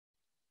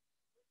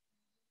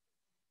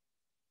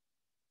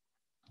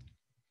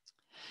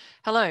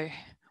Hello,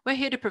 we're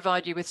here to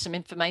provide you with some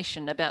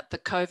information about the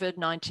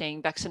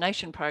COVID-19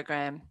 vaccination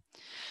program.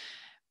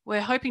 We're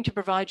hoping to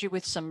provide you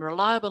with some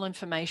reliable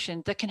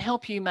information that can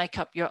help you make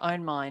up your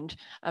own mind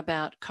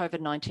about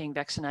COVID-19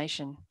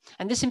 vaccination.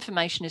 And this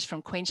information is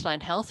from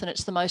Queensland Health, and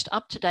it's the most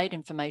up-to-date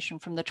information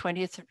from the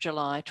 20th of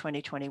July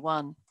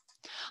 2021.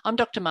 I'm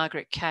Dr.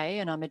 Margaret Kay,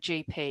 and I'm a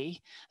GP,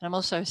 and I'm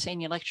also a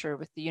senior lecturer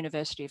with the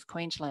University of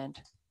Queensland.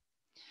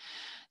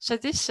 So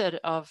this set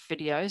of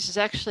videos is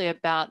actually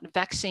about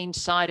vaccine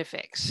side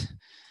effects.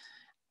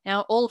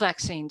 Now, all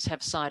vaccines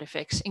have side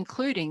effects,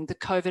 including the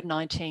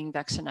COVID-19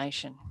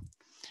 vaccination.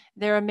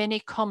 There are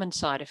many common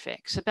side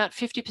effects. About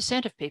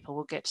 50% of people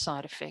will get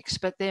side effects,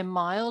 but they're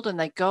mild and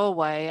they go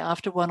away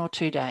after 1 or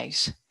 2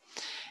 days.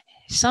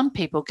 Some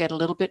people get a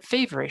little bit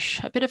feverish,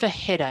 a bit of a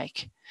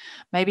headache,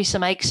 maybe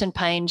some aches and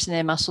pains in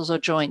their muscles or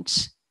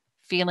joints,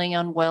 feeling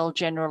unwell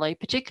generally,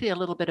 particularly a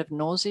little bit of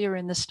nausea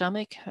in the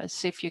stomach,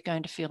 as if you're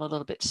going to feel a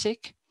little bit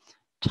sick,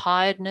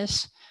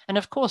 tiredness, and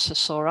of course a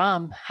sore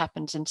arm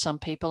happens in some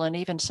people, and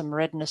even some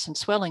redness and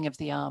swelling of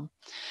the arm.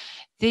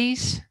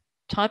 These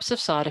types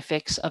of side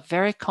effects are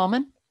very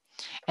common,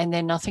 and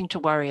they're nothing to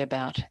worry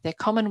about. They're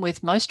common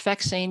with most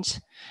vaccines,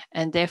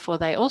 and therefore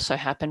they also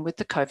happen with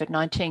the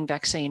COVID-19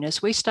 vaccine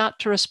as we start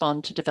to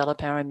respond to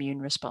develop our immune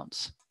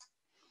response.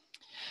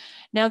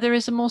 Now, there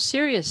is a more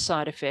serious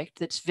side effect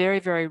that's very,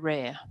 very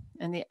rare,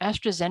 and the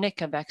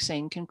AstraZeneca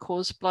vaccine can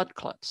cause blood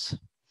clots.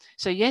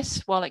 So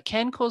yes, while it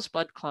can cause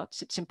blood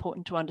clots, it's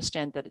important to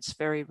understand that it's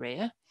very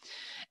rare.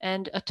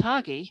 And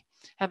ATAGI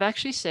have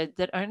actually said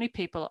that only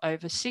people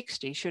over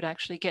 60 should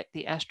actually get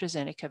the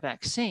AstraZeneca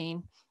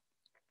vaccine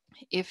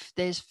if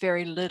there's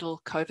very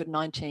little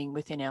COVID-19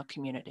 within our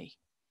community.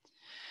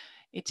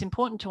 It's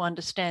important to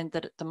understand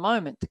that at the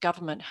moment, the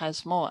government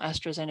has more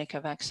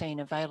AstraZeneca vaccine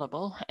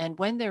available. And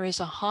when there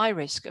is a high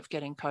risk of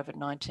getting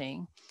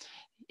COVID-19,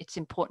 it's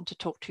important to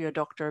talk to your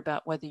doctor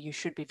about whether you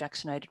should be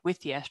vaccinated with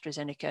the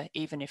AstraZeneca,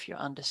 even if you're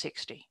under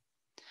 60.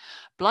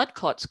 Blood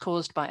clots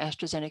caused by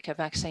AstraZeneca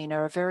vaccine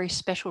are a very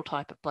special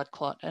type of blood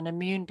clot, an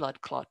immune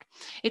blood clot.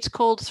 It's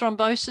called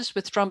thrombosis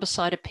with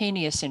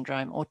thrombocytopenia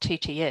syndrome, or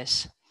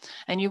TTS.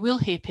 And you will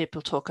hear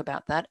people talk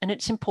about that, and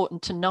it's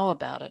important to know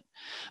about it.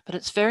 But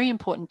it's very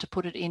important to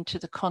put it into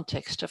the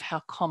context of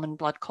how common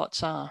blood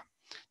clots are.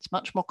 It's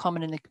much more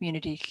common in the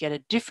community to get a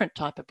different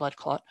type of blood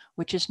clot,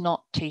 which is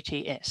not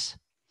TTS.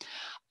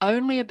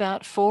 Only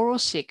about 4 or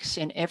 6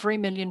 in every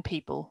million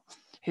people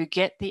who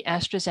get the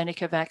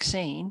AstraZeneca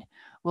vaccine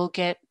will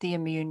get the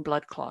immune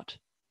blood clot,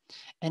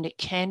 and it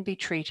can be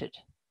treated.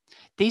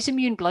 These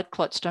immune blood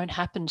clots don't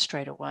happen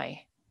straight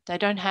away. They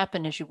don't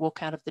happen as you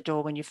walk out of the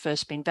door when you've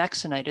first been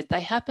vaccinated.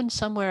 They happen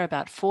somewhere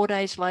about 4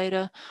 days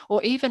later,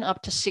 or even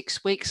up to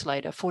 6 weeks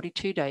later,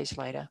 42 days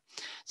later.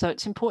 So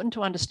it's important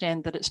to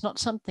understand that it's not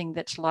something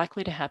that's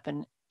likely to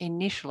happen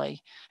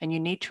initially, and you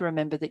need to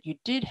remember that you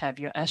did have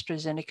your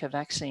AstraZeneca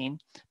vaccine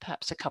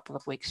perhaps a couple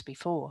of weeks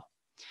before.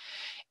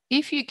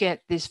 If you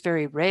get this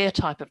very rare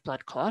type of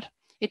blood clot,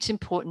 it's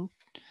important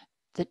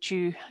that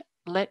you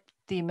let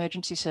the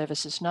emergency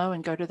services know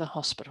and go to the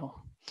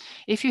hospital.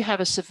 If you have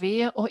a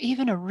severe or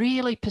even a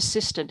really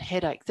persistent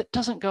headache that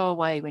doesn't go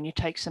away when you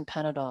take some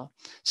Panadol,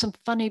 some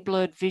funny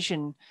blurred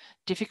vision,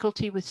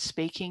 difficulty with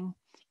speaking,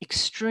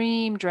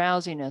 extreme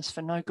drowsiness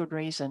for no good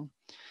reason,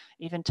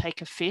 even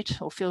take a fit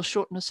or feel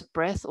shortness of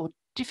breath or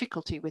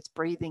difficulty with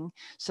breathing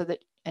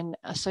and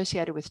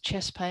associated with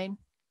chest pain,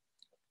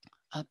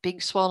 a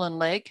big swollen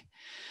leg,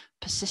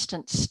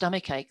 persistent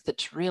stomach ache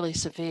that's really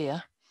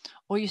severe,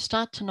 or you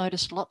start to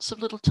notice lots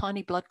of little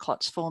tiny blood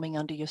clots forming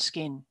under your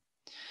skin.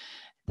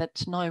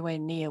 That's nowhere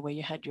near where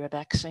you had your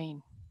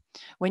vaccine.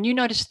 When you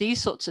notice these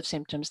sorts of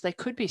symptoms, they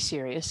could be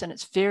serious, and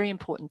it's very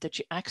important that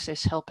you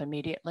access help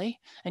immediately,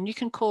 and you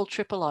can call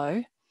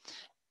 000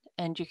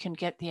 and you can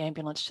get the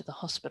ambulance to the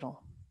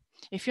hospital.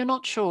 If you're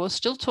not sure,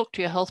 still talk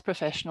to your health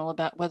professional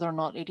about whether or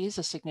not it is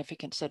a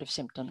significant set of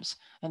symptoms,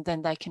 and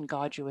then they can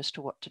guide you as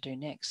to what to do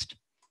next.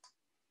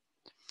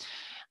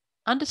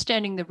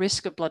 Understanding the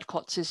risk of blood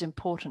clots is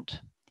important.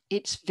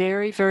 It's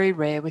very, very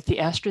rare with the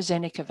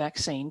AstraZeneca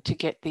vaccine to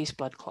get these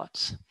blood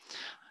clots.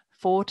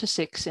 4 to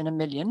 6 in a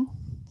million,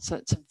 so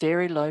it's a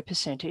very low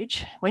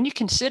percentage. When you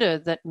consider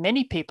that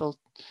many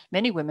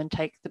women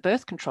take the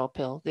birth control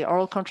pill, the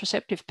oral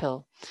contraceptive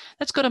pill,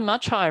 that's got a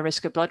much higher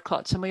risk of blood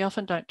clots, and we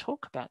often don't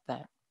talk about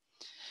that.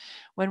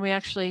 When we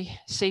actually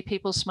see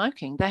people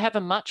smoking, they have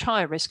a much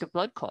higher risk of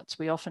blood clots.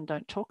 We often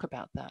don't talk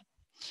about that.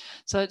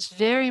 So it's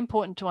very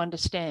important to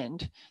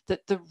understand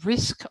that the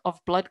risk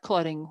of blood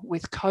clotting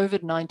with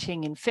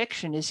COVID-19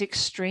 infection is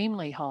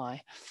extremely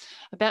high.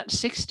 About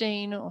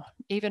 16 or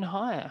even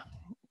higher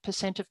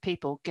 % of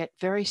people get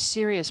very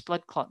serious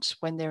blood clots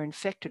when they're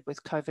infected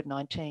with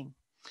COVID-19.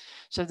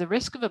 So the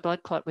risk of a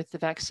blood clot with the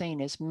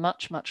vaccine is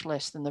much, much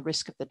less than the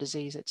risk of the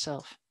disease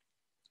itself.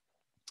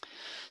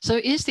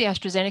 So is the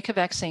AstraZeneca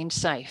vaccine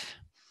safe,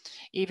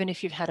 even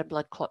if you've had a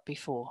blood clot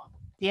before?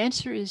 The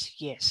answer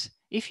is yes.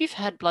 If you've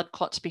had blood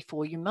clots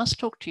before, you must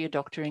talk to your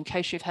doctor in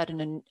case you've had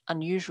an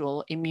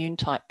unusual immune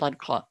type blood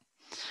clot.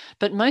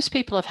 But most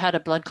people have had a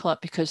blood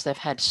clot because they've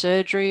had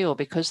surgery or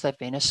because they've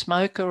been a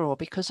smoker or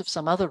because of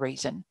some other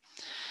reason.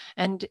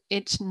 And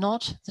it's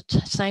not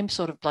the same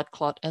sort of blood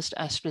clot as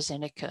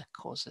AstraZeneca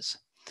causes.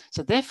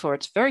 So therefore,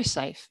 it's very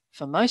safe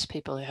for most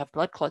people who have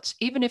blood clots,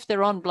 even if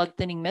they're on blood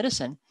thinning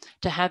medicine,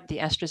 to have the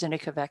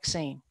AstraZeneca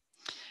vaccine.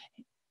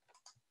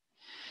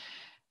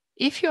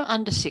 If you're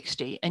under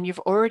 60 and you've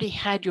already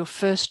had your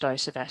first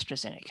dose of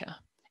AstraZeneca,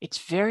 it's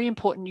very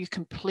important you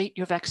complete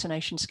your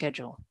vaccination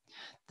schedule.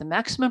 The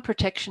maximum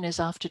protection is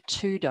after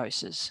 2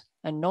 doses,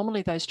 and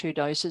normally those 2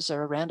 doses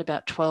are around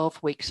about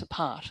 12 weeks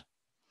apart.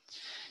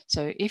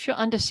 So if you're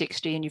under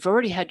 60 and you've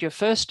already had your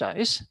first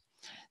dose,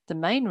 the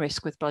main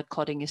risk with blood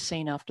clotting is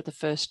seen after the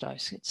first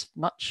dose. It's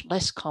much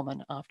less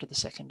common after the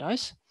second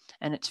dose,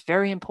 and it's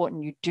very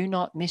important you do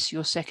not miss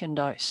your second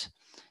dose.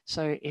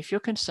 So if you're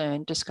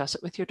concerned, discuss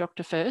it with your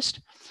doctor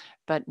first,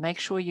 but make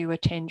sure you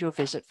attend your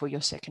visit for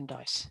your second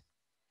dose.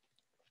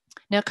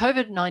 Now,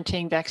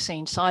 COVID-19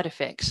 vaccine side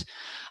effects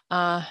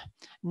are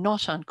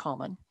not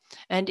uncommon,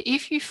 and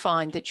if you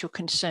find that you're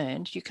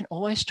concerned, you can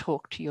always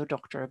talk to your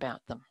doctor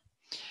about them.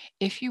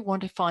 If you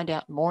want to find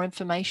out more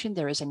information,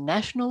 there is a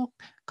national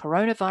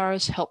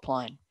coronavirus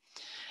helpline,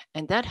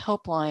 and that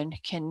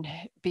helpline can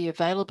be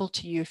available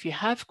to you if you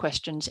have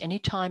questions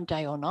anytime,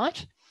 day or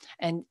night,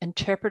 and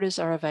interpreters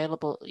are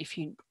available if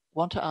you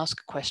want to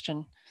ask a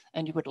question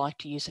and you would like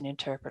to use an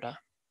interpreter.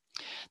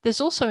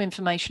 There's also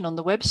information on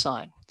the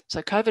website.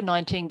 So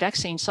COVID-19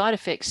 vaccine side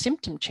effects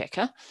symptom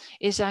checker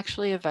is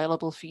actually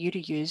available for you to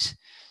use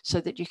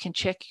so that you can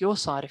check your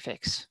side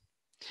effects.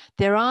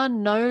 There are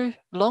no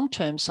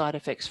long-term side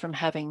effects from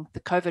having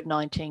the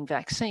COVID-19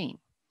 vaccine.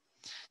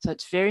 So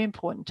it's very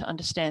important to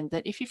understand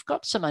that if you've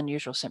got some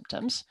unusual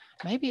symptoms,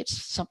 maybe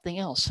it's something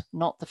else,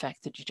 not the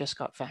fact that you just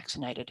got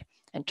vaccinated,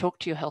 and talk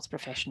to your health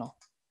professional.